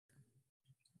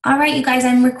All right, you guys,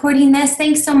 I'm recording this.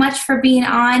 Thanks so much for being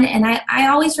on. And I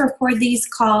always record these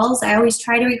calls. I always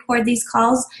try to record these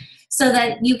calls so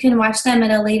that you can watch them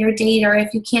at a later date or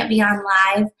if you can't be on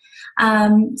live.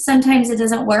 Sometimes it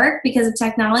doesn't work because of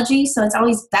technology, so it's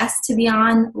always best to be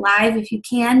on live if you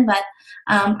can, but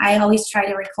I always try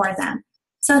to record them.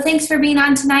 So thanks for being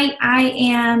on tonight. I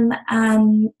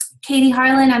am Katie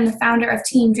Harlan. I'm the founder of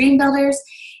Team DreamBuilders,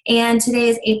 and today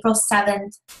is April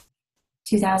 7th.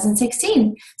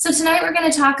 2016. So tonight we're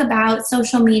going to talk about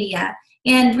social media.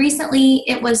 And recently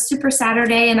it was Super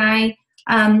Saturday, and I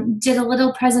did a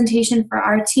little presentation for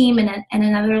our team and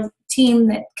another team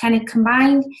that kind of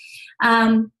combined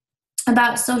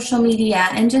about social media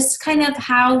and just kind of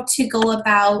how to go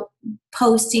about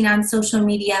posting on social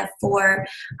media for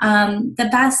the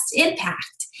best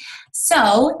impact.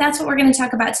 So that's what we're going to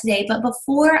talk about today. But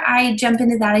before I jump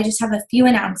into that, I just have a few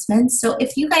announcements. So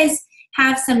if you guys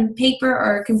have some paper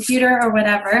or computer or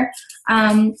whatever,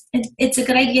 it's a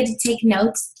good idea to take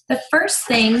notes. The first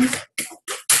thing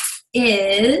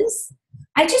is,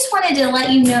 I just wanted to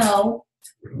let you know,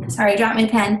 sorry, I dropped my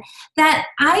pen, that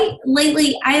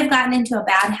lately I have gotten into a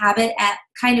bad habit at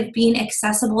kind of being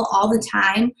accessible all the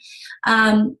time.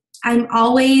 I'm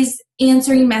always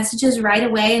answering messages right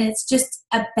away, and it's just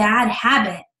a bad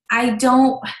habit. I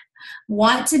don't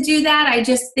want to do that. I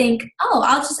just think,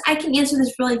 I can answer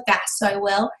this really fast, so I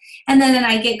will. And then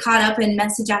I get caught up in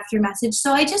message after message.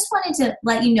 So I just wanted to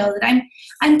let you know that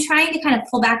I'm trying to kind of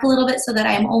pull back a little bit so that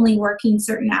I'm only working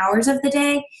certain hours of the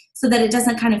day so that it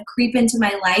doesn't kind of creep into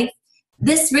my life.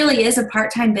 This really is a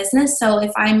part-time business, so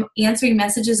if I'm answering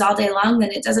messages all day long,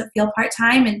 then it doesn't feel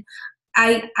part-time, and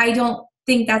I don't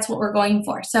think that's what we're going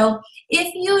for. So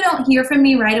if you don't hear from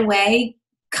me right away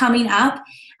coming up,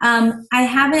 I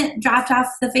haven't dropped off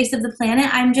the face of the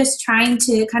planet. I'm just trying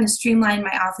to kind of streamline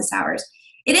my office hours.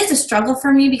 It is a struggle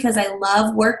for me because I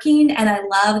love working and I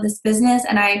love this business,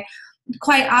 and I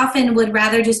quite often would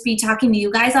rather just be talking to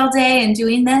you guys all day and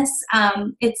doing this.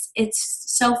 It's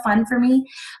so fun for me,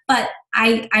 but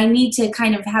I need to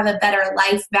kind of have a better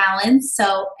life balance.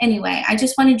 So anyway, I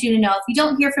just wanted you to know if you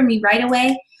don't hear from me right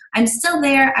away, I'm still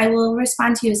there. I will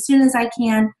respond to you as soon as I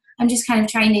can. I'm just kind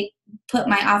of trying to put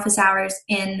my office hours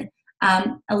in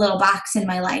a little box in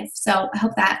my life. So I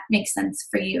hope that makes sense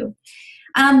for you.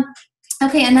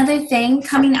 Okay, another thing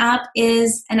coming up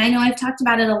is, and I know I've talked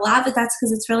about it a lot, but that's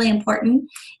because it's really important.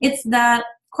 It's the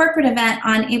corporate event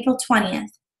on April 20th.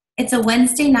 It's a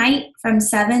Wednesday night from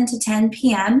 7 to 10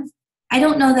 p.m. I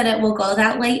don't know that it will go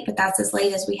that late, but that's as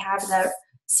late as we have the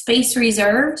space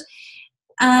reserved.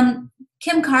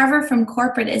 Kim Carver from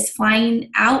corporate is flying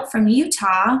out from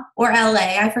Utah or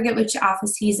LA. I forget which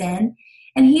office he's in.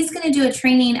 And he's going to do a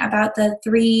training about the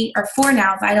 3 or 4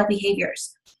 now vital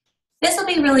behaviors. This will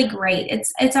be really great.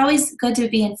 It's always good to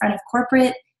be in front of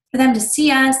corporate, for them to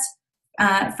see us,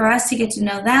 for us to get to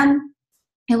know them.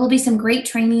 It will be some great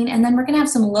training. And then we're going to have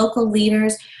some local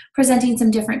leaders presenting some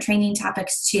different training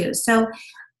topics too. So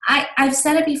I've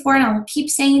said it before and I'll keep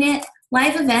saying it.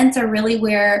 Live events are really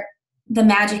where the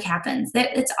magic happens.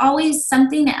 It's always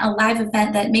something at a live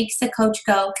event that makes the coach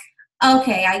go,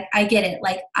 okay, I get it.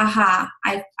 Like, aha,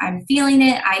 I'm feeling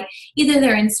it. Either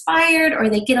they're inspired or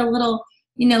they get a little,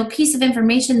 piece of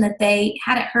information that they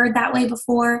hadn't heard that way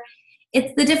before.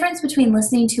 It's the difference between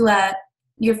listening to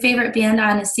your favorite band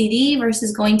on a CD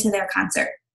versus going to their concert.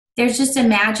 There's just a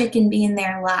magic in being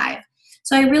there live.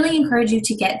 So I really encourage you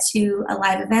to get to a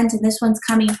live event, and this one's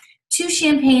coming to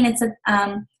Champaign. It's at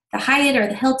the Hyatt or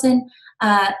the Hilton.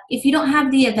 If you don't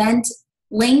have the event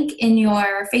link in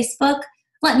your Facebook,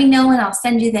 let me know and I'll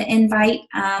send you the invite.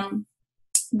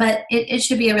 But it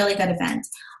should be a really good event.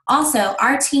 Also,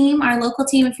 our local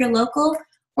team, if you're local,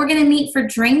 we're going to meet for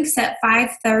drinks at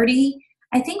 5:30.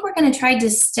 I think we're going to try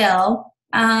Distill.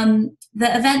 The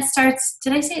event starts,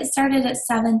 did I say it started at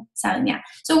 7? 7, yeah.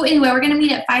 So anyway, we're going to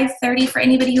meet at 5:30 for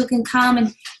anybody who can come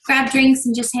and grab drinks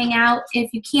and just hang out.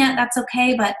 If you can't, that's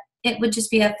okay, but it would just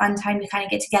be a fun time to kind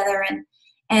of get together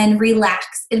and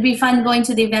relax. It'd be fun going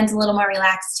to the event a little more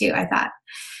relaxed too, I thought.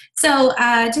 So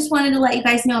just wanted to let you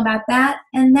guys know about that.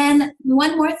 And then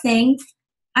one more thing,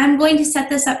 I'm going to set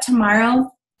this up tomorrow.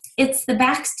 It's the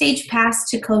Backstage Pass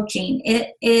to Coaching.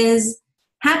 It is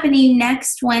happening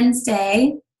next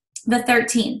Wednesday, the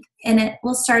 13th, and it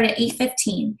will start at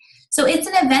 8:15. So it's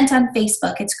an event on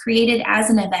Facebook. It's created as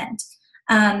an event.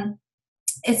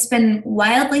 It's been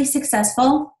wildly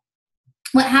successful.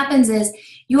 What happens is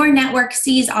your network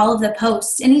sees all of the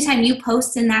posts. Anytime you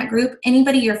post in that group,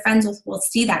 anybody you're friends with will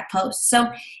see that post. So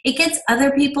it gets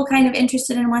other people kind of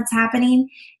interested in what's happening,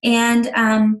 and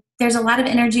there's a lot of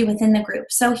energy within the group.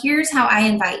 So here's how I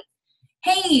invite.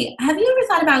 Hey, have you ever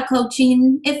thought about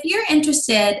coaching? If you're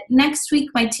interested, next week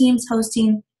my team's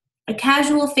hosting a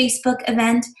casual Facebook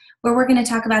event where we're going to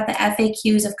talk about the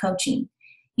FAQs of coaching.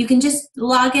 You can just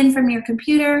log in from your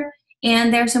computer,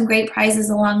 and there's some great prizes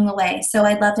along the way. So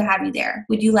I'd love to have you there.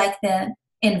 Would you like the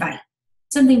invite?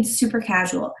 Something super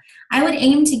casual. I would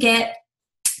aim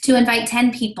to invite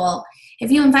 10 people.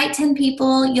 If you invite 10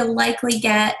 people, you'll likely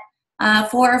get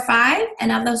 4 or 5,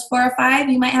 and of those 4 or 5,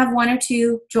 you might have 1 or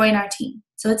 2 join our team.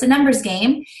 So it's a numbers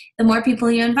game. The more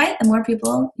people you invite, the more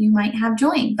people you might have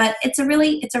join. But it's a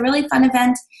really fun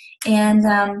event, and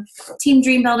Team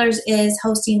DreamBuilders is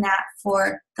hosting that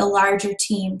for the larger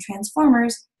team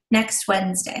Transformers next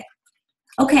Wednesday.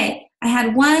 Okay, I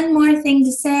had one more thing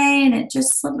to say, and it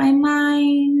just slipped my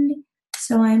mind,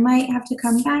 so I might have to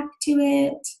come back to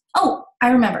it. Oh,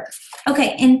 I remember.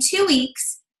 Okay, in 2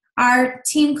 weeks, our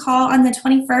team call on the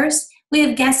 21st, we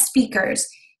have guest speakers.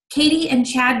 Katie and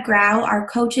Chad Grau are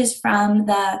coaches from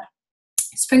the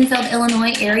Springfield,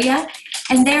 Illinois area,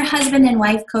 and they're husband and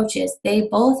wife coaches. They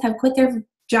both have quit their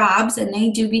jobs, and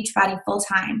they do Beachbody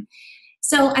full-time.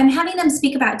 So I'm having them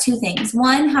speak about 2 things.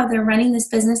 1, how they're running this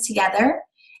business together,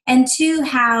 and 2,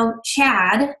 how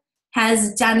Chad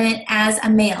has done it as a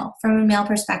male, from a male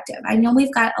perspective. I know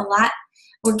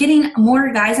we're getting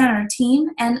more guys on our team,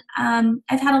 and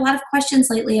I've had a lot of questions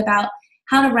lately about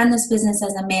how to run this business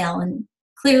as a male, and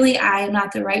clearly I am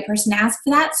not the right person to ask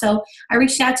for that, so I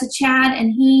reached out to Chad,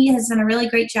 and he has done a really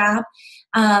great job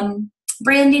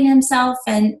branding himself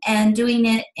and doing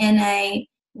it in a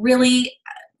really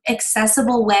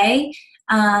accessible way,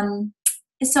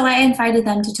 so I invited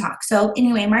them to talk. So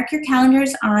anyway, mark your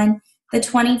calendars on the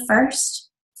 21st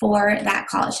for that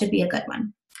call. It should be a good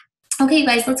one. Okay, you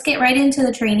guys, let's get right into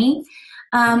the training.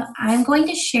 I'm going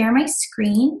to share my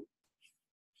screen.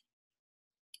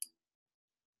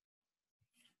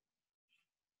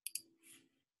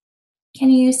 Can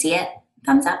you see it?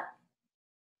 Thumbs up?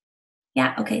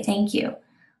 Yeah, okay, thank you.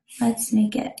 Let's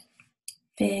make it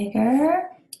bigger.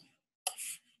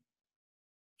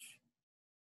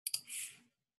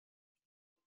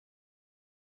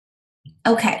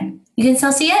 Okay, you can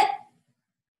still see it?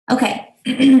 Okay.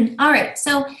 All right,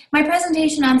 so my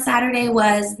presentation on Saturday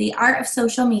was the art of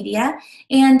social media,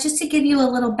 and just to give you a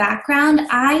little background,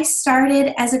 I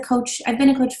started as a coach. I've been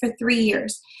a coach for 3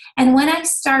 years, and when I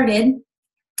started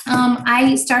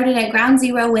at ground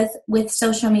zero with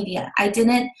social media. I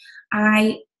didn't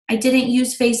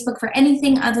use Facebook for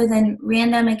anything other than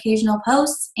random occasional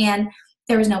posts, and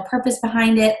there was no purpose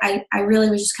behind it. I really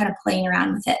was just kind of playing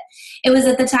around with it. It was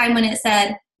at the time when it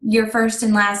said your first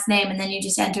and last name, and then you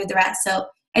just entered the rest. So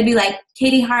I'd be like,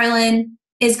 Katie Harlan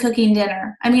is cooking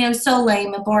dinner. I mean, it was so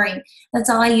lame and boring. That's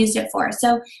all I used it for.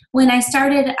 So when I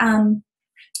started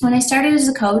as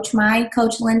a coach, my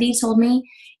coach Lindy told me,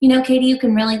 Katie, you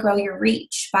can really grow your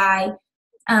reach by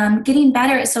getting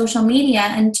better at social media.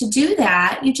 And to do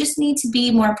that, you just need to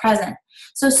be more present.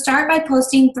 So start by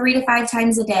posting 3 to 5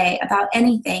 times a day about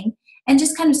anything, and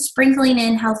just kind of sprinkling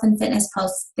in health and fitness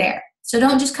posts there. So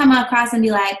don't just come across and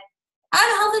be like,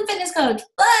 I'm a health and fitness coach,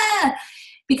 blah!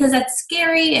 Because that's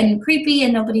scary and creepy,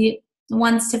 and nobody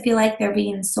wants to feel like they're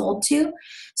being sold to.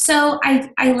 So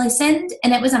I listened,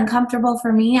 and it was uncomfortable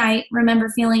for me. I remember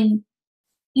feeling,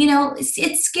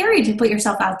 it's scary to put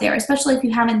yourself out there, especially if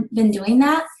you haven't been doing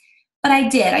that. But I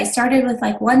did. I started with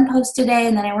like 1 post a day,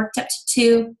 and then I worked up to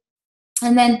 2.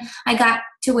 And then I got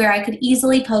to where I could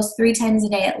easily post 3 times a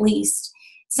day at least,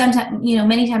 sometimes,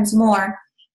 many times more.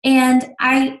 And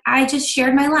I just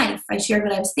shared my life. I shared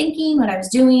what I was thinking, what I was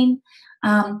doing,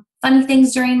 funny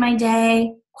things during my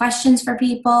day, questions for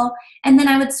people, and then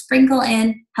I would sprinkle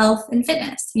in health and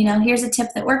fitness. Here's a tip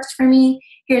that works for me.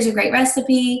 Here's a great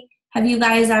recipe. Have you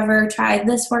guys ever tried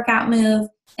this workout move,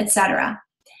 etc.?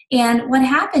 And what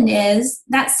happened is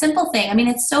that simple thing,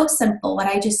 it's so simple what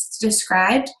I just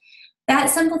described, that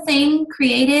simple thing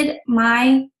created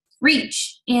my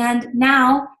reach. And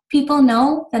now people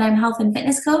know that I'm a health and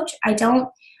fitness coach. I don't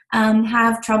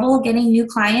have trouble getting new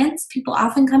clients. People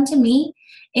often come to me,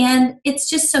 and it's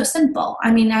just so simple.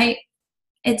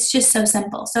 It's just so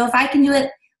simple. So if I can do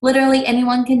it, literally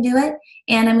anyone can do it.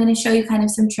 And I'm going to show you kind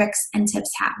of some tricks and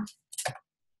tips how.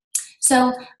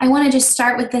 So I want to just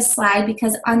start with this slide,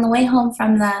 because on the way home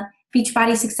from the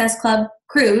Beachbody Success Club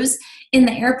cruise in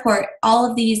the airport, all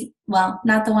of these, well,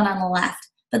 not the one on the left,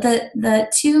 but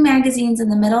the 2 magazines in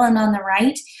the middle and on the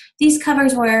right, these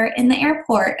covers were in the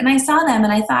airport, and I saw them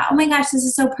and I thought, oh my gosh, this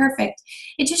is so perfect.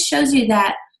 It just shows you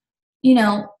that,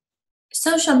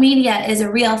 social media is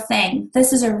a real thing.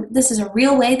 This is a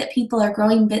real way that people are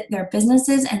growing their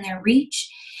businesses and their reach.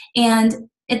 And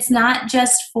it's not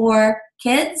just for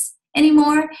kids.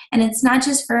 anymore, and it's not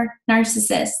just for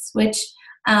narcissists, which,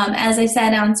 as I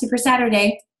said on Super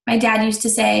Saturday, my dad used to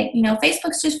say,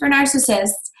 Facebook's just for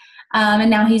narcissists, and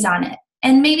now he's on it.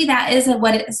 And maybe that is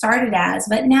what it started as,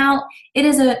 but now it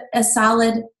is a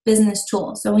solid business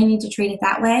tool. So we need to treat it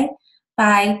that way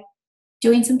by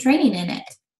doing some training in it.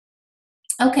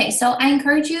 Okay, so I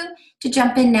encourage you to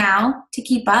jump in now to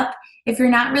keep up. If you're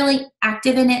not really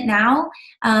active in it now,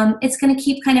 it's going to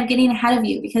keep kind of getting ahead of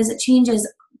you because it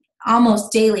changes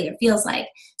almost daily, it feels like.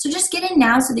 So just get in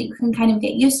now so that you can kind of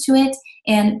get used to it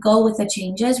and go with the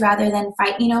changes rather than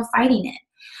fighting it.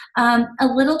 A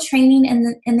little training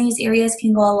in these areas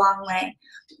can go a long way.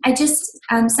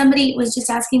 Somebody was just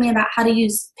asking me about how to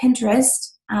use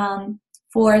Pinterest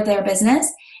for their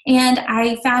business, and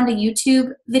I found a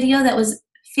YouTube video that was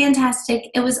fantastic.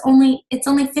 It's only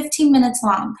 15 minutes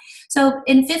long. So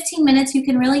in 15 minutes, you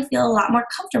can really feel a lot more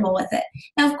comfortable with it.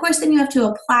 Now, of course, then you have to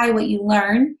apply what you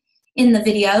learn in the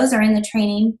videos or in the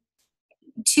training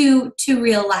to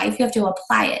real life. You have to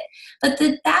apply it. But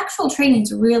the actual training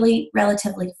is really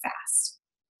relatively fast.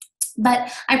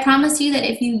 But I promise you that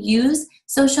if you use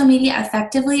social media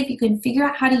effectively, if you can figure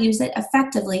out how to use it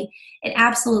effectively, it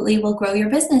absolutely will grow your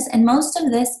business. And most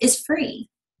of this is free,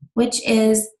 which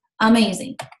is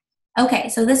amazing. Okay,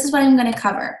 so this is what I'm going to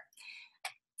cover.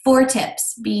 4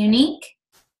 tips. Be unique,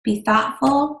 be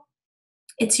thoughtful,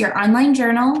 it's your online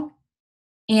journal,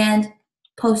 and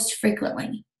post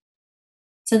frequently.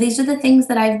 So these are the things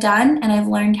that I've done and I've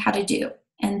learned how to do,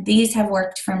 and these have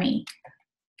worked for me.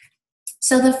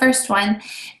 So the first one,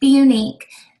 be unique.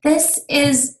 This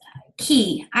is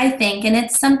key, I think, and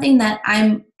it's something that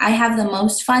I have the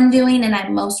most fun doing and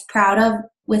I'm most proud of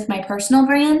with my personal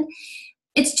brand.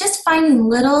 It's just finding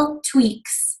little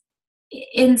tweaks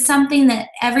in something that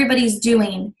everybody's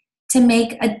doing to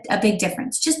make a big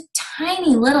difference. Just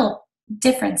tiny little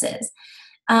differences.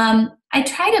 I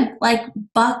try to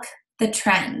buck the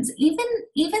trends,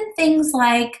 even things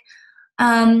like,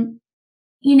 I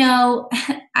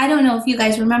don't know if you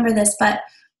guys remember this, but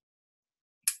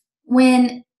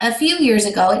when a few years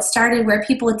ago it started where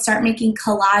people would start making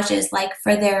collages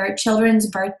for their children's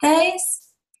birthdays.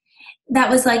 That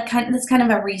was that's kind of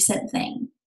a recent thing.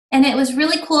 And it was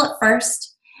really cool at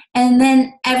first. And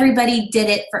then everybody did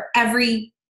it for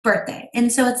every birthday. And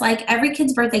so it's like every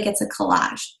kid's birthday gets a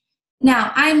collage.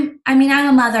 Now, I'm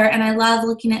a mother and I love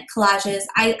looking at collages.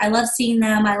 I love seeing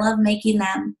them. I love making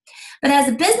them. But as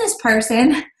a business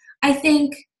person, I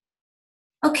think,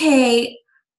 okay,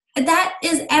 that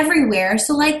is everywhere.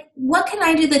 So what can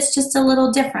I do that's just a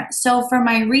little different? So for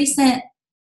my recent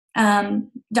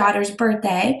daughter's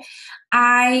birthday,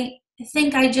 I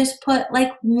think I just put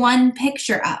one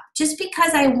picture up just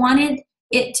because I wanted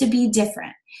it to be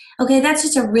different. Okay, that's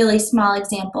just a really small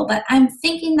example, but I'm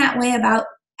thinking that way about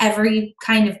every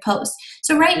kind of post.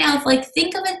 So right now,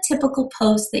 think of a typical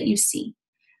post that you see.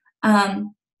 I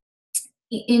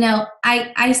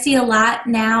see a lot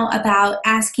now about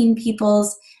asking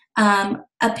people's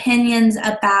opinions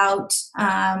about,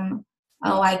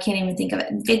 I can't even think of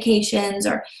it, vacations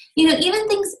or, even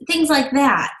things like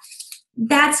that.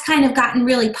 That's kind of gotten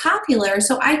really popular.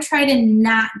 So I try to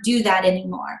not do that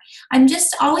anymore. I'm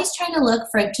just always trying to look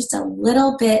for just a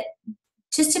little bit,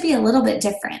 just to be a little bit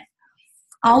different.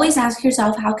 Always ask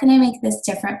yourself, how can I make this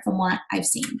different from what I've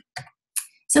seen?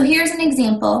 So here's an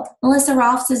example. Melissa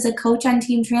Rolfs is a coach on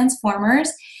Team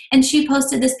Transformers, and she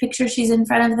posted this picture. She's in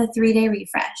front of the 3-day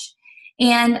refresh.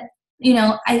 And,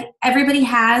 everybody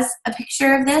has a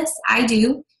picture of this. I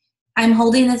do. I'm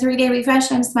holding the 3-day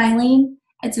refresh. I'm smiling.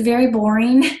 It's very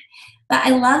boring. But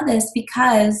I love this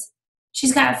because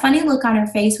she's got a funny look on her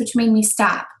face, which made me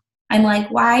stop. I'm like,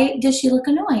 why does she look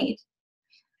annoyed?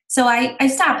 So I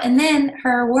stop. And then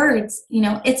her words,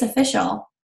 it's official.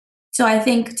 So I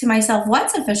think to myself,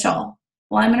 what's official?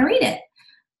 Well, I'm going to read it.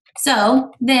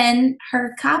 So then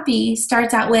her copy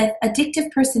starts out with addictive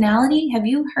personality. Have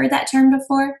you heard that term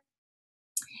before?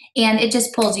 And it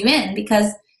just pulls you in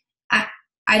because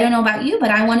I don't know about you,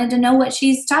 but I wanted to know what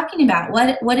she's talking about.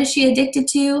 What is she addicted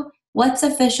to? What's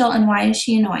official and why is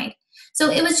she annoyed? So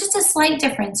it was just a slight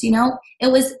difference,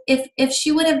 It was if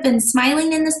she would have been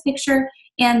smiling in this picture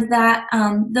and that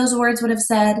those words would have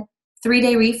said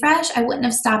 3-day refresh, I wouldn't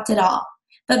have stopped at all.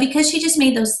 But because she just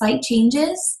made those slight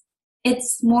changes,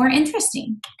 it's more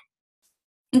interesting.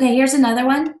 Okay, here's another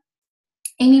one.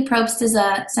 Amy Probst is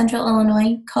a Central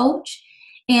Illinois coach,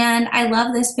 and I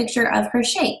love this picture of her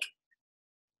shake.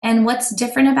 And what's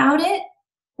different about it?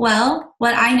 Well,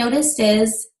 what I noticed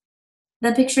is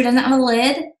the picture doesn't have a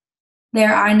lid.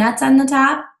 There are nuts on the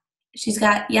top. She's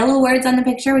got yellow words on the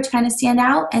picture, which kind of stand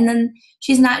out. And then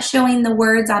she's not showing the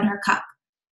words on her cup.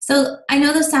 So I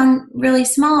know those sound really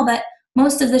small, but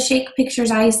most of the shake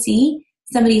pictures I see,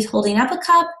 somebody's holding up a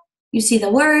cup, you see the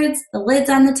words, the lid's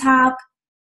on the top.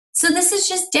 So this is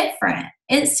just different.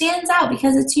 It stands out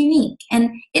because it's unique.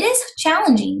 And it is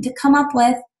challenging to come up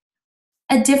with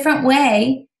a different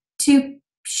way to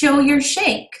show your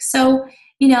shake. So,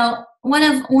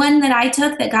 one that I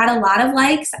took that got a lot of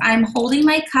likes, I'm holding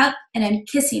my cup and I'm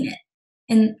kissing it.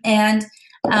 And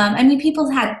people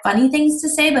had funny things to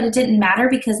say, but it didn't matter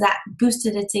because that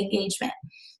boosted its engagement.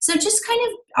 So just kind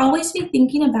of always be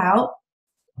thinking about,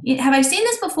 have I seen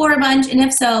this before a bunch? And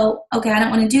if so, okay, I don't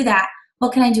want to do that.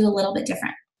 What can I do a little bit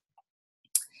different?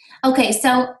 Okay,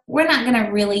 so we're not going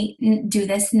to really do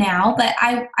this now, but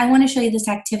I want to show you this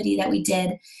activity that we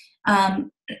did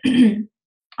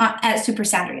at Super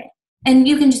Saturday. And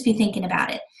you can just be thinking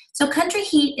about it. So Country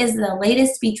Heat is the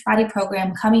latest Beachbody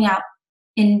program coming out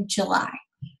in July.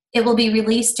 It will be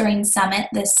released during Summit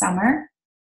this summer.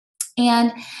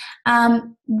 And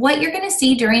what you're going to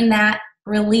see during that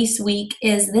release week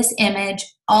is this image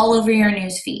all over your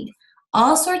news feed.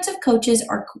 All sorts of coaches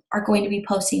are going to be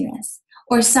posting this,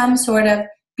 or some sort of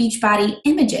Beachbody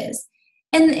images.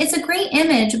 And it's a great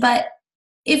image, but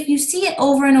if you see it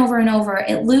over and over and over,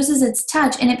 it loses its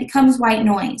touch and it becomes white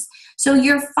noise. So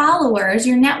your followers,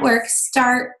 your network,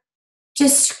 start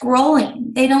just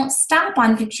scrolling. They don't stop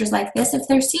on pictures like this if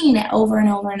they're seeing it over and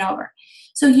over and over.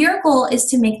 So your goal is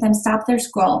to make them stop their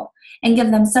scroll and give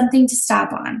them something to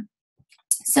stop on.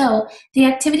 So the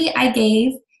activity I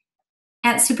gave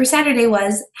at Super Saturday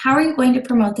was, how are you going to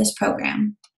promote this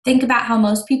program? Think about how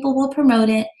most people will promote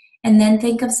it, and then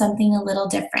think of something a little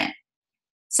different.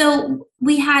 So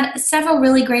we had several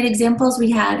really great examples.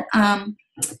 We had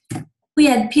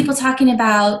people talking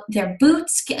about their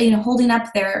boots, holding up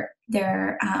their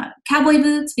cowboy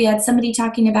boots. We had somebody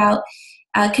talking about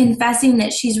confessing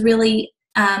that she's really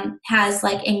has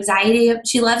like anxiety.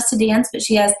 She loves to dance, but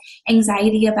she has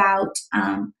anxiety about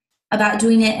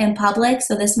doing it in public.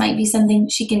 So this might be something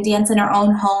she can dance in her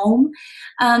own home.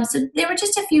 So there were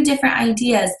just a few different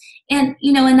ideas. And,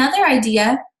 another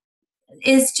idea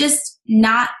is just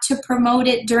not to promote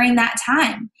it during that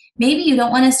time. Maybe you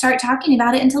don't want to start talking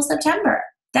about it until September.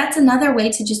 That's another way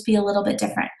to just be a little bit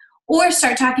different. Or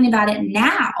start talking about it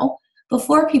now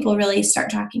before people really start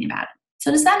talking about it.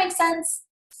 So does that make sense?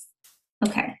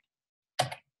 Okay.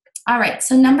 All right.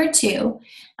 So tip number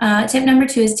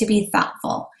two is to be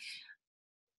thoughtful.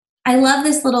 I love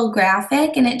this little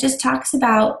graphic, and it just talks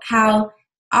about how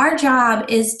our job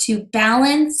is to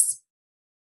balance,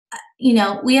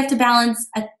 we have to balance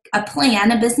a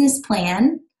business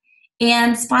plan,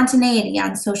 and spontaneity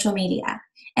on social media.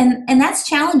 And that's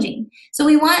challenging. So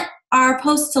we want our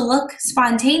posts to look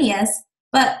spontaneous,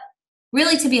 but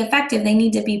really to be effective, they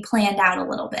need to be planned out a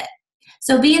little bit.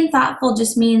 So being thoughtful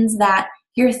just means that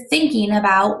you're thinking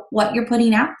about what you're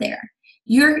putting out there.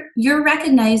 You're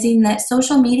recognizing that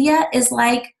social media is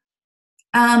like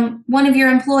one of your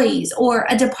employees or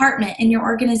a department in your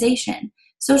organization.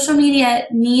 Social media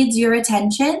needs your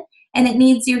attention and it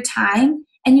needs your time,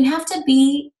 and you have to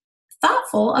be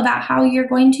thoughtful about how you're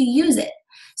going to use it.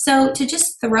 So to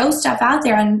just throw stuff out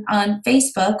there on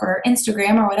Facebook or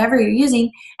Instagram or whatever you're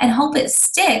using and hope it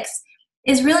sticks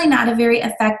is really not a very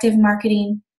effective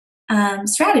marketing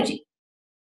strategy.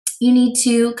 You need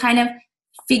to kind of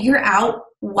figure out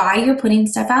why you're putting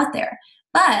stuff out there,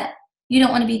 but you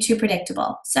don't want to be too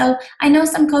predictable. So I know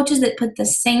some coaches that put the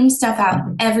same stuff out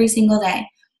every single day.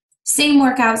 Same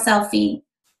workout selfie,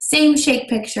 same shake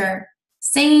picture,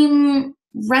 same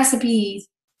recipe,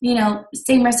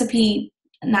 same recipe,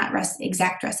 not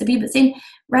exact recipe, but same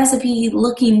recipe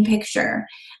looking picture.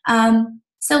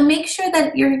 So make sure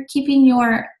that you're keeping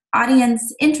your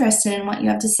audience interested in what you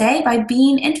have to say by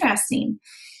being interesting,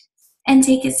 and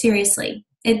take it seriously.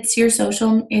 It's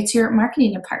your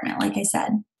marketing department, like I said.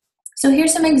 So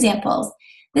here's some examples.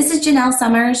 This is Janelle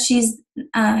Summers. She's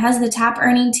has the top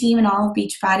earning team in all of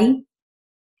Beachbody.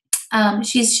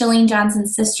 She's Shalene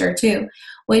Johnson's sister too,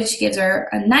 which gives her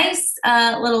a nice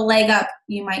little leg up,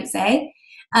 you might say.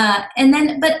 But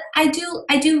I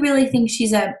do really think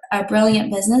she's a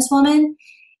brilliant businesswoman,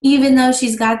 even though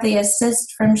she's got the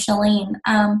assist from Shalene.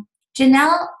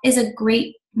 Janelle is a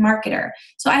great marketer.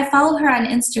 So I follow her on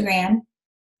Instagram,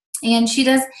 and she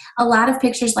does a lot of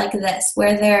pictures like this,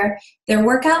 where they're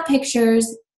workout pictures.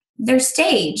 They're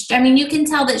staged. I mean, you can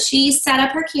tell that she set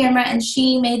up her camera and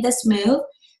she made this move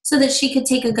so that she could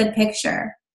take a good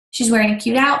picture. She's wearing a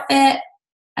cute outfit.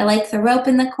 I like the rope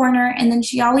in the corner. And then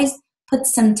she always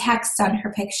puts some text on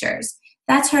her pictures.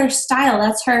 That's her style.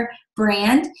 That's her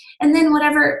brand. And then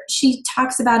whatever she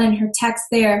talks about in her text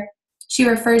there, she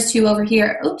refers to over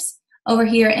here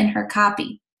in her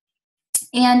copy.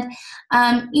 And,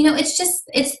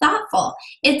 it's thoughtful.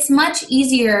 It's much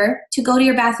easier to go to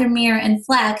your bathroom mirror and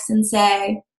flex and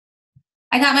say,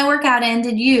 I got my workout in,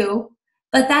 did you?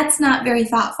 But that's not very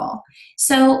thoughtful.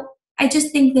 So I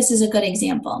just think this is a good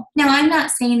example. Now, I'm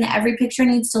not saying that every picture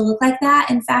needs to look like that.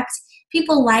 In fact,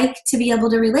 people like to be able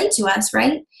to relate to us,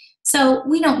 right? So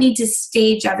we don't need to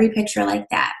stage every picture like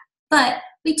that. But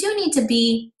we do need to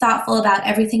be thoughtful about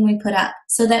everything we put up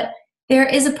so that there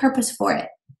is a purpose for it.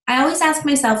 I always ask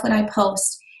myself when I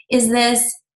post, is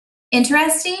this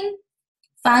interesting,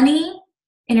 funny,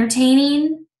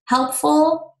 entertaining,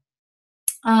 helpful,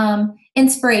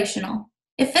 inspirational?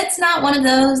 If it's not one of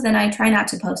those, then I try not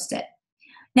to post it.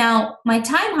 Now, my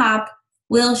time hop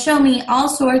will show me all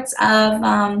sorts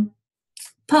of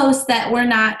posts that were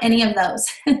not any of those.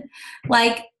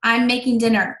 Like, I'm making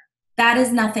dinner. That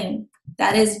is nothing.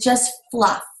 That is just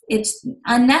fluff. It's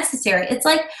unnecessary. It's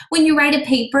like when you write a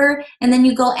paper and then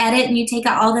you go edit and you take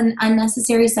out all the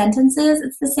unnecessary sentences.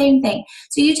 It's the same thing.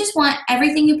 So you just want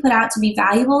everything you put out to be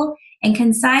valuable and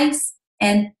concise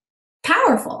and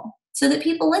powerful so that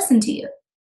people listen to you.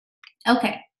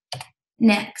 Okay,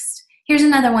 next. Here's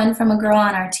another one from a girl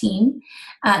on our team.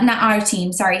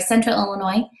 Central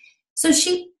Illinois. So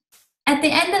she, at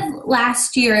the end of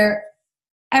last year,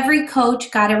 every coach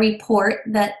got a report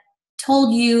that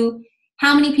told you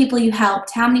how many people you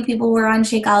helped, how many people were on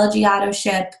Shakeology Auto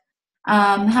Ship,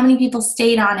 how many people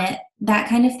stayed on it, that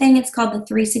kind of thing. It's called the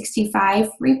 365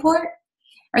 report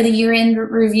or the year-end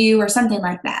review or something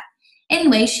like that.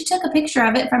 Anyway, she took a picture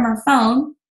of it from her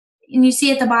phone, and you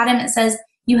see at the bottom it says,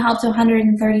 you helped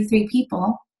 133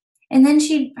 people. And then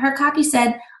her copy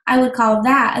said, I would call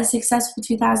that a successful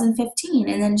 2015.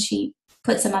 And then she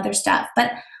put some other stuff.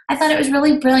 But I thought it was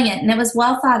really brilliant, and it was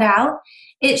well thought out.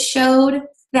 It showed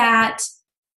that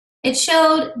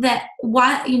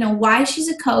why she's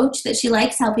a coach, that she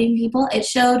likes helping people. It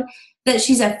showed that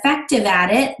she's effective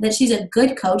at it, that she's a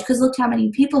good coach, because look how many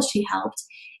people she helped.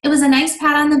 It was a nice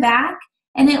pat on the back,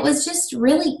 and it was just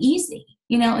really easy.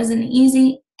 It was an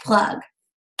easy plug.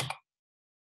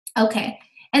 Okay,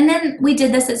 and then we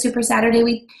did this at Super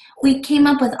Saturday. We came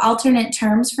up with alternate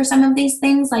terms for some of these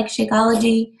things, like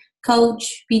Shakeology,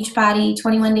 Coach, Beachbody,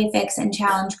 21-Day Fix, and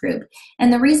Challenge Group.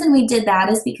 And the reason we did that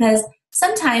is because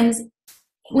sometimes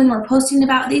when we're posting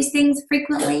about these things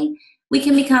frequently, we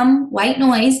can become white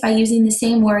noise by using the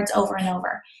same words over and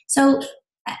over. So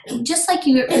just like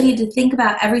you need to think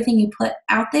about everything you put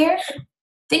out there,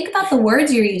 think about the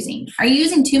words you're using. Are you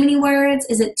using too many words?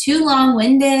 Is it too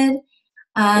long-winded?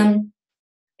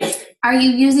 Are you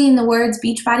using the words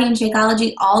Beachbody and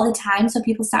Shakeology all the time so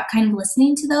people stop kind of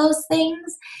listening to those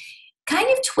things?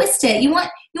 Kind of twist it. You want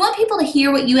people to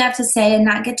hear what you have to say and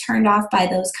not get turned off by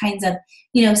those kinds of,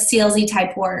 salesy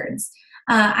type words.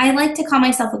 I like to call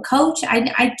myself a coach.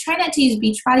 I try not to use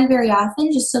Beachbody very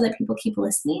often just so that people keep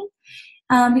listening.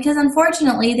 Because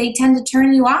unfortunately, they tend to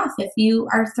turn you off if you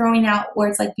are throwing out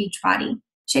words like Beachbody.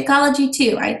 Shakeology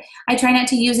too. I try not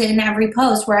to use it in every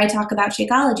post where I talk about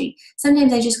Shakeology.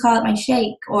 Sometimes I just call it my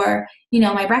shake or,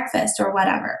 my breakfast or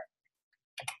whatever.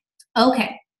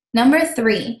 Okay, number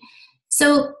 3.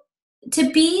 So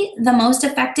to be the most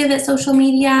effective at social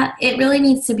media, it really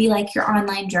needs to be like your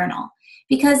online journal.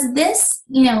 Because this,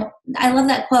 I love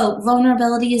that quote,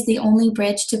 vulnerability is the only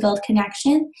bridge to build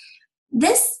connection.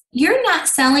 You're not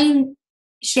selling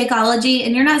Shakeology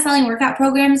and you're not selling workout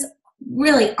programs,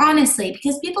 really, honestly,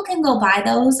 because people can go buy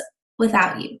those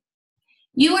without you.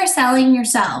 You are selling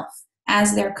yourself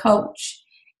as their coach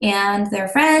and their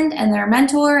friend and their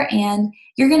mentor, and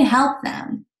you're going to help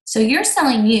them. So you're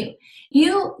selling you.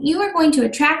 You are going to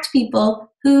attract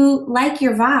people who like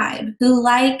your vibe, who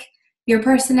like your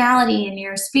personality and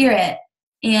your spirit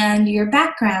and your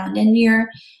background and your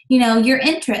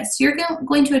interests. You're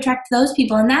going to attract those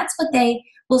people, and that's what they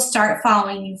will start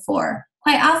following you for.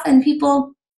 Quite often,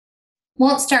 people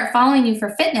won't start following you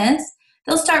for fitness.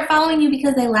 They'll start following you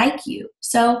because they like you.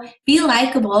 So be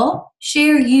likable,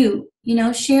 share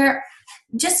share.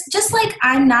 Just like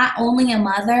I'm not only a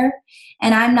mother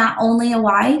and I'm not only a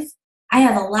wife, I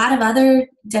have a lot of other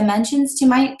dimensions to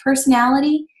my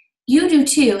personality. You do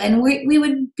too. And we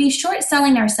would be short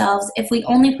selling ourselves if we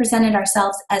only presented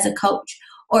ourselves as a coach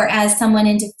or as someone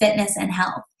into fitness and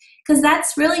health. Because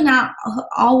that's really not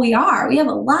all we are. We have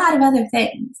a lot of other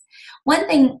things. One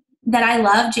thing that I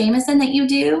love, Jameson, that you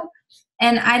do,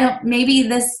 and maybe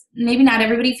not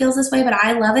everybody feels this way, but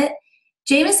I love it.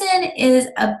 Jameson is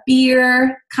a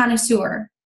beer connoisseur,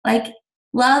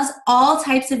 loves all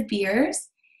types of beers.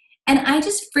 And I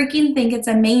just freaking think it's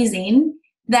amazing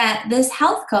that this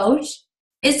health coach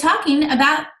is talking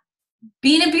about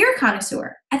being a beer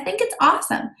connoisseur. I think it's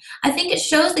awesome. I think it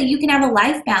shows that you can have a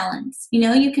life balance.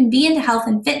 You can be into health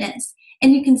and fitness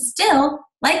and you can still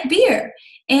like beer.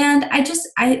 And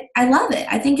I love it.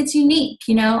 I think it's unique.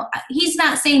 He's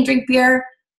not saying drink beer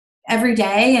every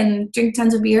day and drink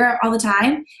tons of beer all the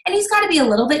time. And he's got to be a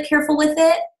little bit careful with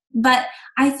it. But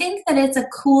I think that it's a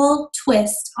cool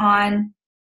twist on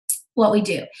what we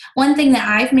do. One thing that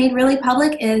I've made really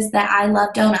public is that I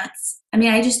love donuts. I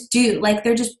mean, I just do. Like,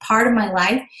 they're just part of my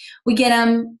life. We get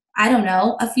them, I don't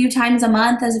know, a few times a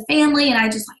month as a family, and I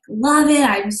just love it.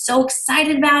 I'm so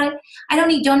excited about it. I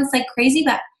don't eat donuts like crazy,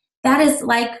 but that is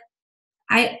like,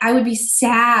 I would be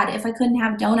sad if I couldn't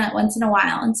have a donut once in a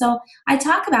while. And so I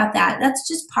talk about that. That's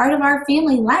just part of our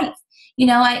family life.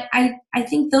 I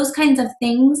think those kinds of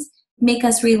things make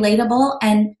us relatable,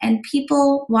 and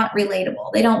people want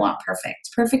relatable. They don't want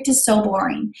perfect. Perfect is so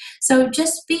boring. So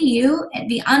just be you and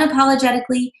be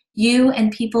unapologetically you,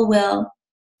 and people will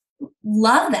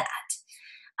love that.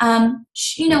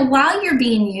 While you're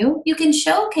being you, you can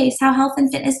showcase how health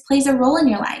and fitness plays a role in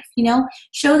your life.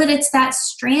 Show that it's that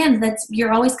strand that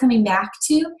you're always coming back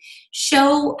to.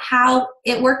 Show how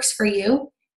it works for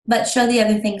you, but show the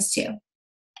other things too.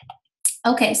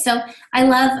 Okay, so I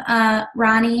love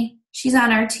Ronnie. She's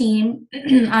on our team,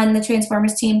 on the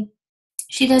Transformers team.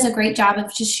 She does a great job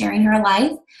of just sharing her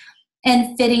life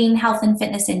and fitting health and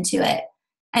fitness into it.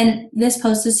 And this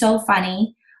post is so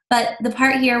funny. But the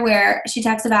part here where she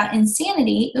talks about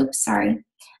insanity,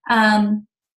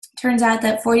 turns out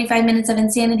that 45 minutes of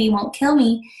insanity won't kill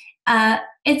me.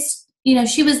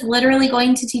 She was literally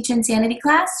going to teach insanity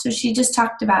class, so she just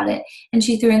talked about it. And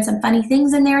she threw in some funny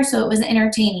things in there, so it was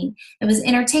entertaining. It was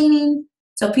entertaining,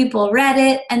 so people read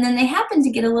it, and then they happened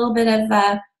to get a little bit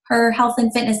of her health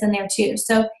and fitness in there too.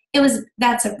 So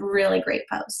that's a really great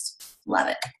post. Love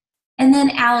it. And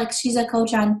then Alex, she's a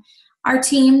coach on our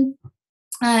team,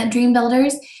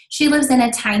 DreamBuilders. She lives in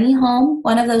a tiny home,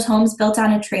 one of those homes built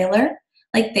on a trailer.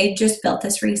 Like, they just built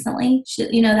this recently.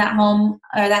 That home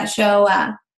or that show,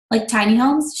 like Tiny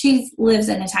Homes. She lives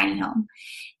in a tiny home.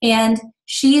 And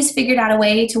she's figured out a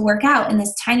way to work out in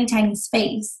this tiny, tiny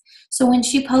space. So when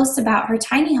she posts about her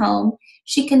tiny home,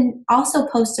 she can also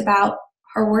post about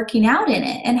her working out in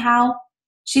it and how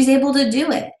she's able to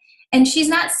do it. And she's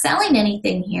not selling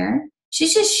anything here.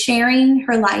 She's just sharing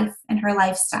her life and her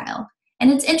lifestyle. And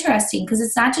it's interesting because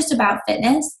it's not just about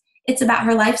fitness, it's about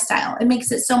her lifestyle. It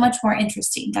makes it so much more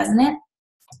interesting, doesn't it?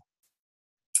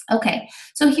 Okay,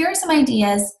 so here are some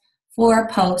ideas for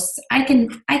posts. I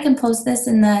can post this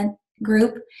in the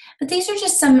group, but these are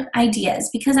just some ideas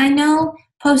because I know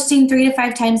posting 3 to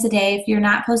 5 times a day, if you're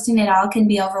not posting at all, can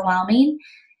be overwhelming.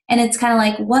 And it's kind of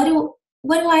like, what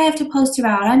do I have to post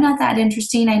about? I'm not that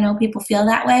interesting. I know people feel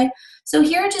that way. So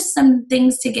here are just some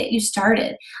things to get you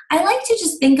started. I like to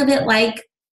just think of it like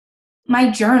my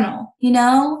journal.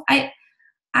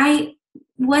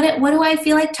 What do I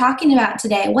feel like talking about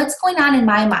today? What's going on in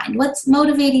my mind? What's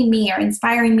motivating me or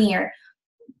inspiring me or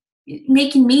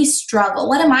making me struggle?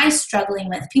 What am I struggling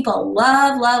with? People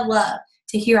love, love, love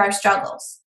to hear our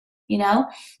struggles.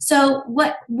 So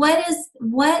what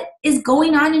is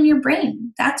going on in your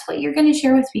brain? That's what you're going to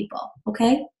share with people.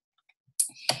 Okay.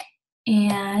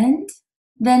 And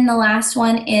then the last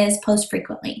one is post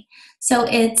frequently. So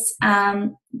it's,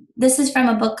 this is from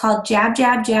a book called Jab,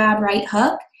 Jab, Jab, Right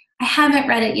Hook. I haven't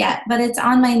read it yet, but it's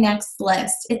on my next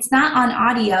list. It's not on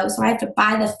audio, so I have to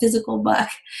buy the physical book,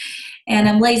 and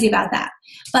I'm lazy about that.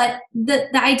 But the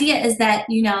idea is that,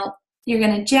 you're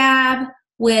going to jab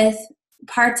with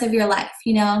parts of your life,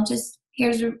 just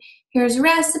here's a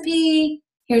recipe,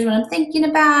 here's what I'm thinking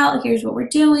about, here's what we're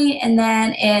doing, and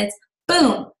then it's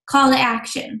boom, call to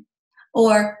action,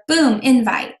 or boom,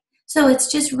 invite. So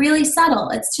it's just really subtle.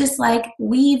 It's just like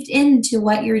weaved into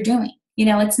what you're doing.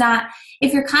 It's not,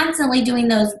 if you're constantly doing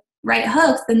those right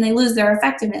hooks, then they lose their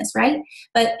effectiveness, right?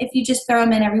 But if you just throw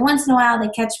them in every once in a while, they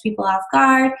catch people off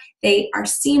guard. They are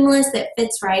seamless. It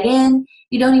fits right in.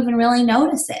 You don't even really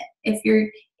notice it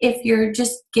if you're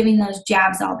just giving those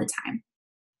jabs all the time.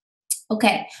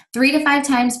 Okay, 3 to 5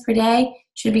 times per day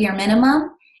should be your minimum.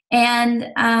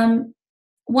 And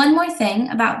one more thing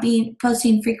about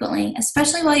posting frequently,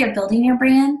 especially while you're building your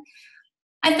brand,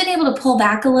 I've been able to pull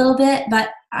back a little bit, but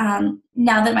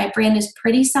now that my brand is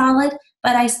pretty solid,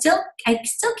 but I still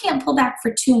can't pull back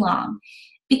for too long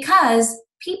because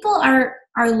people are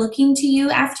looking to you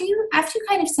after you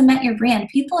kind of cement your brand.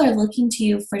 People are looking to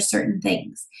you for certain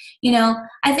things.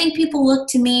 I think people look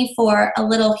to me for a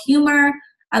little humor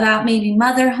about maybe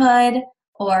motherhood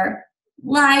or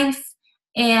life,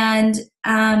 and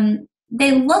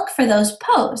they look for those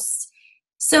posts.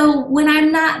 So when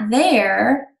I'm not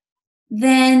there,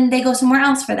 then they go somewhere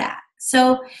else for that.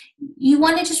 So you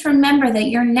want to just remember that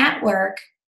your network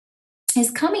is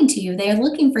coming to you. They're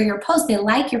looking for your posts. They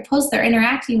like your posts. They're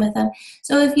interacting with them.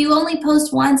 So if you only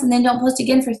post once and then don't post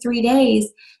again for 3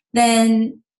 days,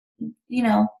 then, you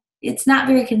know, it's not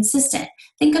very consistent.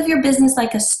 Think of your business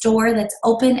like a store that's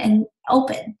open and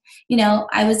open. You know,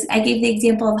 I gave the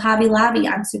example of Hobby Lobby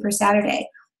on Super Saturday,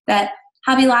 that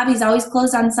Hobby Lobby is always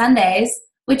closed on Sundays,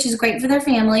 which is great for their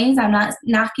families. I'm not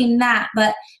knocking that,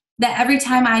 but that every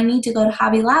time I need to go to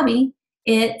Hobby Lobby,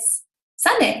 it's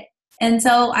Sunday. And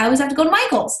so I always have to go to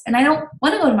Michael's, and I don't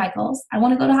want to go to Michael's. I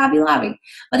want to go to Hobby Lobby.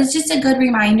 But it's just a good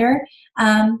reminder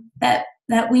that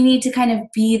we need to kind of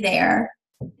be there,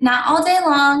 not all day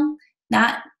long,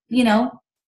 not, you know,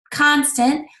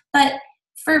 constant. But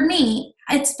for me,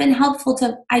 it's been helpful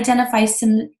to identify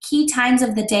some key times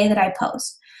of the day that I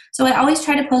post. So I always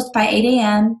try to post by 8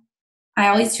 a.m. I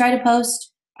always try to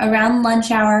post around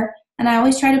lunch hour, and I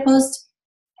always try to post,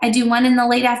 I do one in the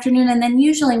late afternoon and then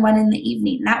usually one in the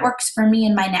evening. That works for me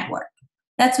and my network.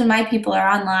 That's when my people are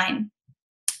online.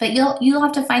 But you'll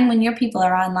have to find when your people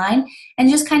are online and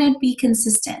just kind of be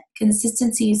consistent.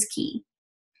 Consistency is key.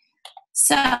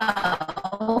 So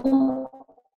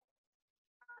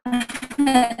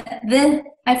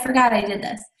I forgot I did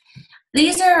this.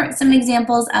 These are some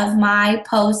examples of my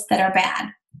posts that are bad.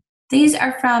 These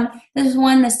are from, this is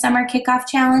one, the Summer Kickoff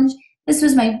Challenge. This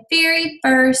was my very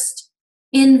first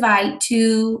invite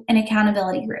to an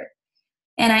accountability group.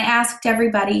 And I asked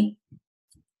everybody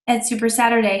at Super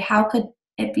Saturday, how could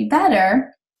it be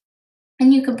better?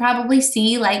 And you can probably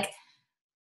see, like,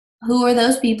 who are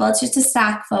those people? It's just a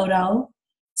stock photo.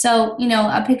 So, you know,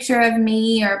 a picture of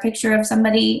me or a picture of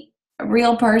somebody, a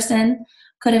real person,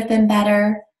 could have been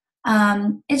better.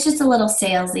 It's just a little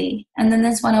salesy. And then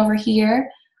this one over here,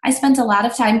 I spent a lot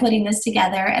of time putting this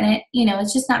together, and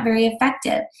it's just not very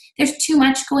effective. There's too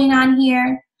much going on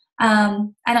here. I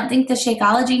don't think the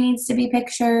Shakeology needs to be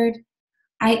pictured.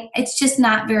 It's just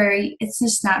not very,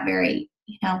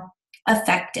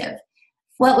 effective.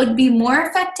 What would be more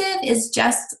effective is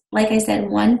just, like I said,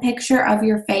 one picture of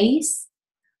your face,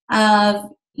 of,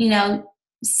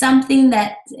 something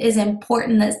that is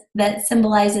important that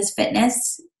symbolizes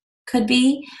fitness could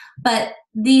be, but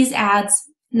these ads,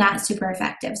 not super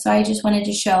effective. So I just wanted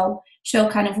to show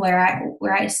kind of where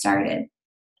I started.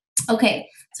 Okay,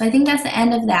 so I think that's the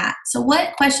end of that. So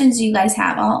what questions do you guys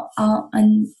have? I'll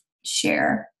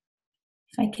unshare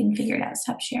if I can figure it out.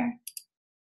 Stop share.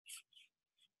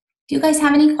 Do you guys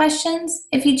have any questions?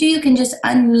 If you do, you can just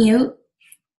unmute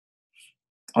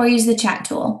or use the chat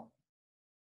tool.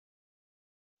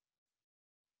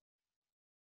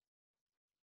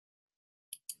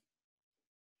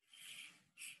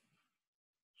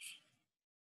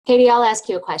 Katie, I'll ask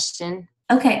you a question.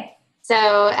 Okay.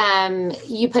 So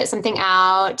you put something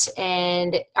out,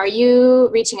 and are you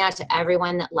reaching out to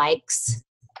everyone that likes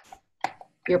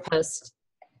your post?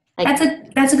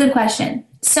 That's a good question.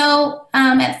 So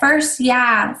at first,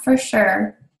 yeah, for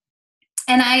sure.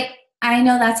 And I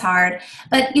know that's hard,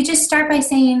 but you just start by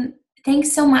saying,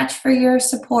 thanks so much for your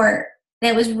support.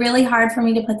 It was really hard for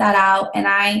me to put that out,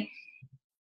 and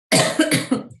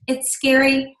it's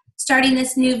scary starting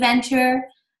this new venture.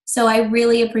 So I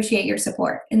really appreciate your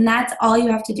support. And that's all you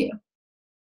have to do.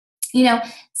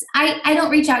 I don't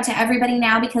reach out to everybody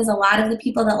now, because a lot of the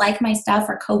people that like my stuff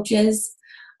are coaches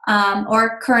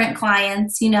or current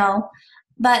clients,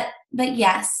 But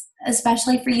yes,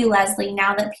 especially for you, Leslie,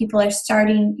 now that people are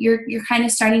starting, you're kind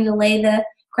of starting to lay the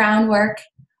groundwork.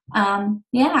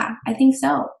 Yeah, I think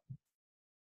so.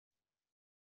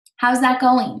 How's that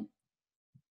going?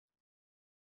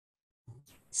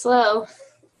 Slow.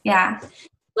 Yeah.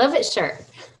 Love it, sure.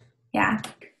 Yeah.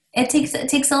 It takes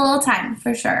a little time,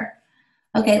 for sure.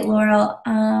 Okay, Laurel,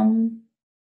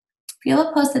 if you have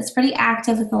a post that's pretty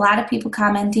active with a lot of people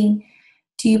commenting,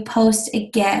 do you post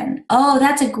again? Oh,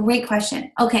 that's a great question.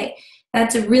 Okay,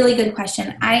 that's a really good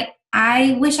question.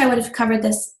 I wish I would have covered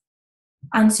this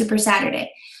on Super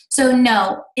Saturday. So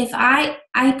no, if I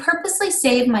purposely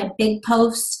save my big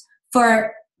posts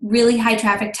for really high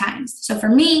traffic times. So for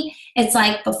me, it's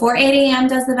like before 8 a.m.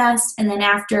 does the best, and then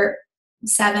after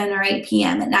 7 or 8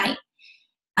 p.m. at night.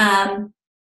 And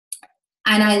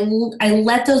I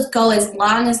let those go as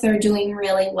long as they're doing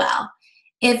really well.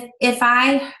 If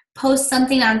I post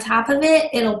something on top of it,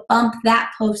 it'll bump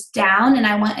that post down, and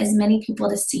I want as many people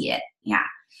to see it. Yeah.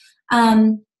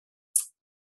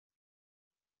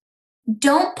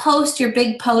 Don't post your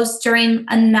big post during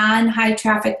a non-high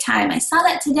traffic time. I saw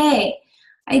that today.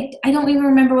 I don't even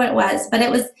remember what it was, but it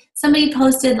was somebody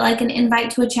posted like an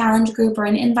invite to a challenge group or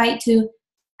an invite to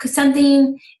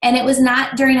something, and it was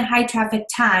not during a high traffic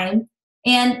time.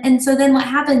 And so then what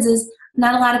happens is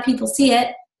not a lot of people see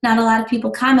it, not a lot of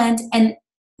people comment, and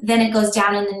then it goes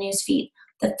down in the news feed.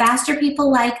 The faster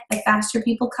people like, the faster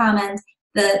people comment,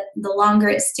 the longer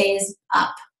it stays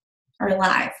up or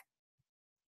live.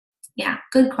 Yeah,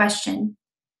 good question.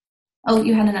 Oh,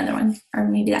 you had another one, or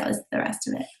maybe that was the rest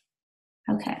of it.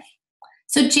 Okay.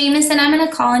 So Jameson, I'm going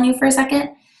to call on you for a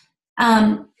second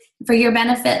for your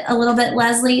benefit a little bit,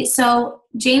 Leslie. So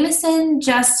Jameson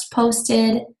just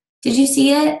posted, did you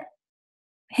see it?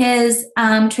 His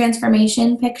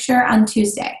transformation picture on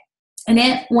Tuesday. And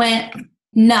it went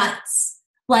nuts.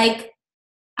 Like,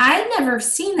 I've never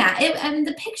seen that. I mean,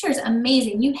 the picture is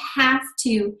amazing. You have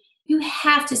to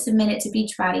submit it to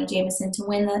Beachbody, Jameson, to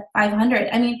win the 500.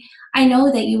 I mean, I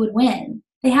know that you would win.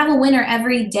 They have a winner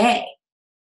every day,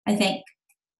 I think.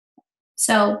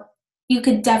 So you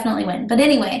could definitely win. But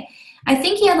anyway, I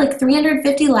think he had like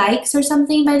 350 likes or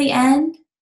something by the end.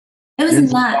 It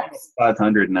was nuts.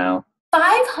 500 now.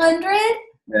 500?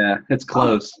 Yeah, it's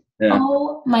close. Yeah.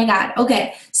 Oh my God.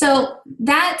 Okay. So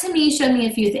that to me showed me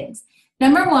a few things.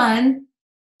 Number one,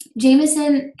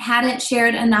 Jameson hadn't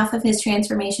shared enough of his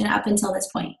transformation up until this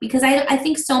point, because I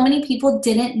think so many people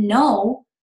didn't know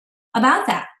about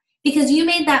that, because you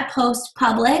made that post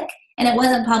public and it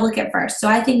wasn't public at first. So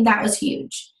I think that was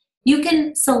huge. You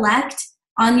can select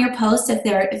on your post if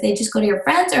they just go to your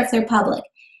friends or if they're public.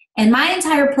 And my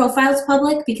entire profile is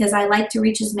public because I like to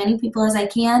reach as many people as I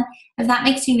can. If that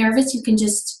makes you nervous, you can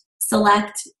just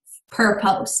select per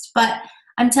post. But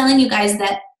I'm telling you guys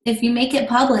that if you make it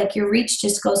public, your reach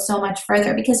just goes so much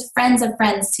further because friends of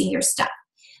friends see your stuff.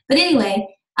 But anyway,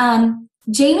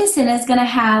 Jameson is going to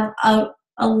have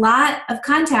a lot of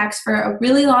contacts for a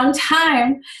really long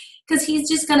time because he's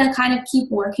just going to kind of keep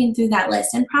working through that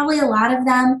list. And probably a lot of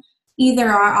them either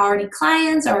are already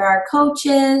clients or are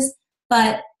coaches,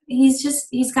 but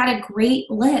he's got a great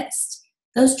list.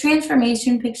 Those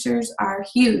transformation pictures are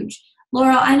huge.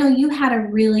 Laurel, I know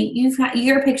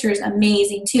your picture is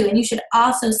amazing too, and you should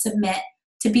also submit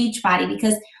to Beachbody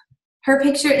because her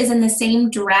picture is in the same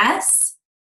dress,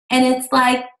 and it's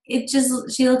like,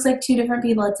 she looks like two different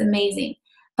people. It's amazing.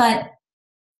 But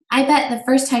I bet the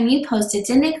first time you posted,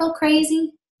 didn't it go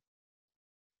crazy?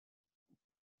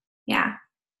 Yeah.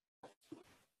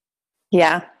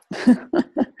 Yeah.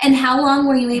 And how long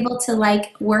were you able to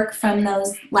work from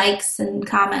those likes and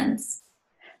comments?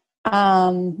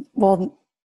 Well,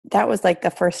 that was like the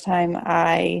first time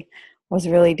I was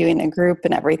really doing a group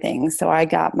and everything. So I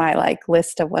got my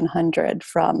list of 100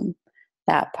 from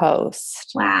that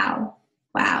post. Wow.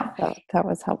 So that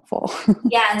was helpful.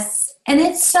 Yes. And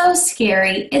it's so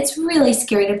scary. It's really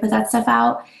scary to put that stuff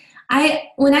out.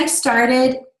 When I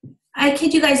started, I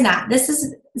kid you guys not,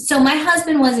 so my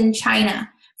husband was in China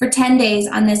for 10 days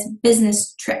on this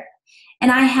business trip.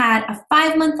 And I had a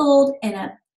 5-month-old and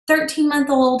a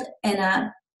 13-month-old and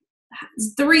a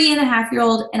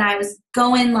 3.5-year-old, and I was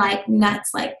going like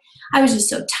nuts. Like, I was just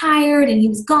so tired, and he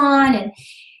was gone, and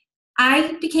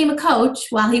I became a coach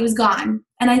while he was gone.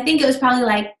 And I think it was probably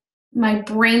like my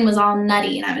brain was all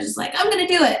nutty, and I was just like, I'm going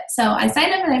to do it. So I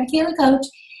signed up and I became a coach,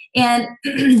 and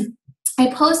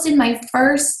I posted my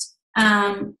first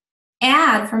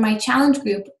ad for my challenge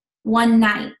group one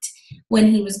night when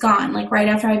he was gone, like right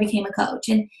after I became a coach.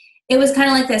 And it was kind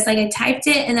of like this, I typed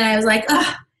it and then I was like,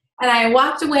 ugh, and I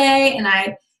walked away, and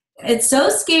it's so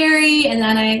scary. And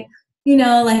then I,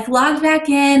 logged back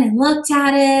in and looked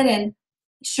at it, and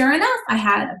sure enough, I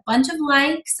had a bunch of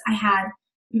likes. I had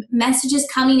messages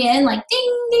coming in like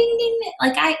ding, ding, ding.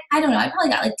 Like, I don't know, I probably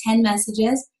got like 10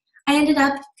 messages. I ended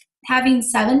up having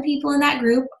 7 people in that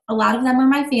group. A lot of them are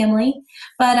my family,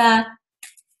 but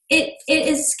it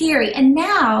is scary. And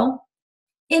now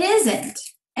it isn't.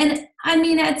 And I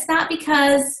mean, it's not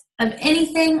because of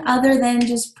anything other than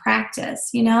just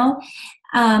practice, Now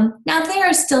there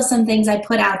are still some things I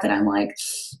put out that I'm like,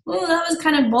 oh, that was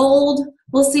kind of bold.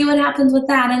 We'll see what happens with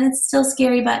that. And it's still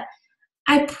scary, but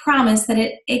I promise that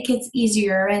it gets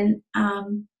easier. And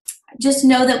just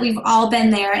know that we've all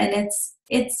been there, and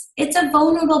it's a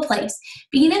vulnerable place.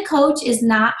 Being a coach is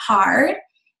not hard.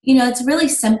 It's really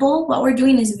simple. What we're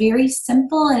doing is very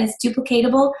simple and it's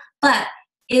duplicatable, but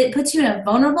it puts you in a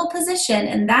vulnerable position,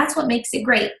 and that's what makes it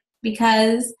great,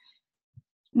 because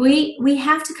we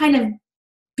have to kind of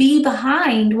be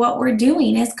behind what we're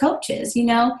doing as coaches.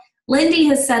 Lindy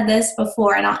has said this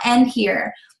before, and I'll end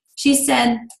here. She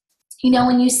said,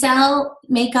 when you sell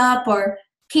makeup or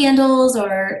candles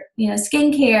or,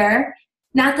 skincare,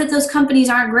 not that those companies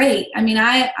aren't great. I mean,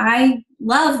 I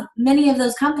love many of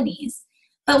those companies,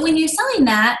 but when you're selling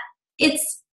that,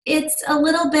 it's a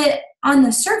little bit on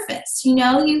the surface.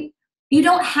 You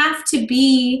don't have to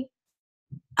be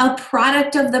a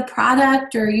product of the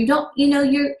product, or you don't, you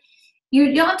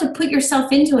don't have to put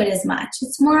yourself into it as much.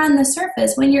 It's more on the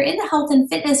surface. When you're into health and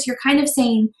fitness, you're kind of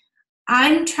saying,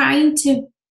 I'm trying to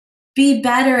be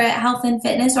better at health and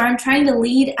fitness, or I'm trying to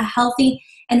lead a healthy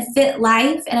and fit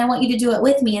life, and I want you to do it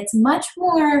with me. It's much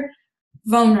more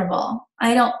vulnerable.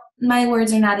 My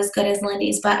words are not as good as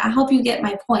Lindy's, but I hope you get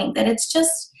my point, that it's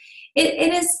just,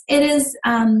 it is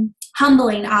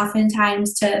humbling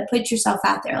oftentimes to put yourself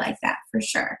out there like that, for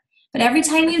sure. But every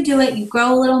time you do it, you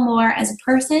grow a little more as a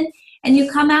person, and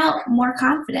you come out more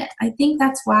confident. I think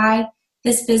that's why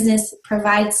this business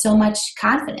provides so much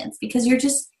confidence, because you're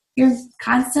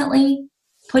constantly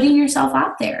putting yourself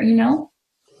out there,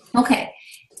 Okay,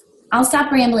 I'll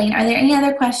stop rambling. Are there any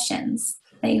other questions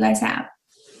that you guys have?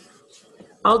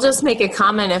 I'll just make a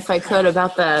comment, if I could,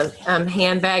 about the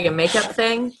handbag and makeup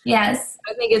thing. Yes.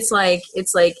 I think it's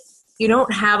like you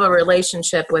don't have a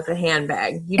relationship with a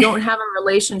handbag. You don't have a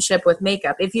relationship with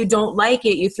makeup. If you don't like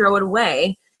it, you throw it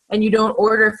away and you don't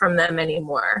order from them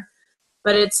anymore.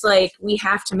 But it's like we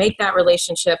have to make that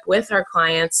relationship with our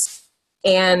clients,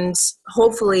 and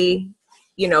hopefully,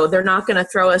 they're not going to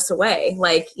throw us away.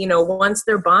 Like, once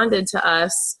they're bonded to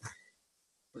us,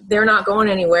 they're not going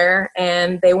anywhere,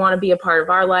 and they want to be a part of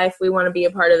our life. We want to be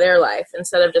a part of their life,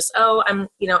 instead of just, I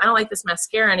don't like this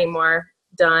mascara anymore.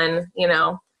 Done,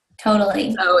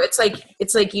 Totally. So it's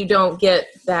like you don't get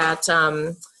that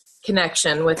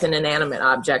connection with an inanimate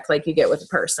object like you get with a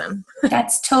person.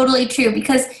 That's totally true,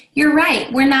 because you're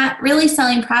right. We're not really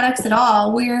selling products at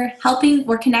all. We're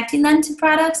connecting them to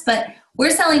products, but we're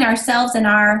selling ourselves and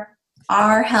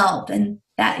our help. And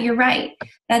that, you're right.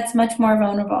 That's much more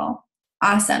vulnerable.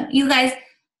 Awesome. You guys,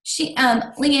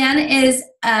 Leanne is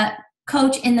a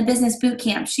coach in the business boot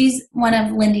camp. She's one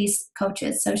of Lindy's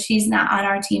coaches, so she's not on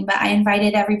our team, but I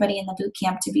invited everybody in the boot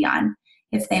camp to be on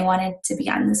if they wanted to be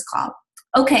on this call.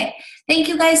 Okay. Thank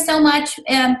you guys so much.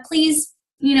 Please,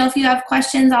 if you have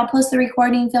questions, I'll post the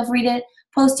recording. Feel free to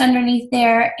post underneath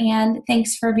there. And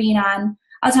thanks for being on.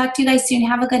 I'll talk to you guys soon.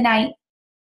 Have a good night.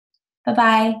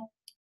 Bye-bye.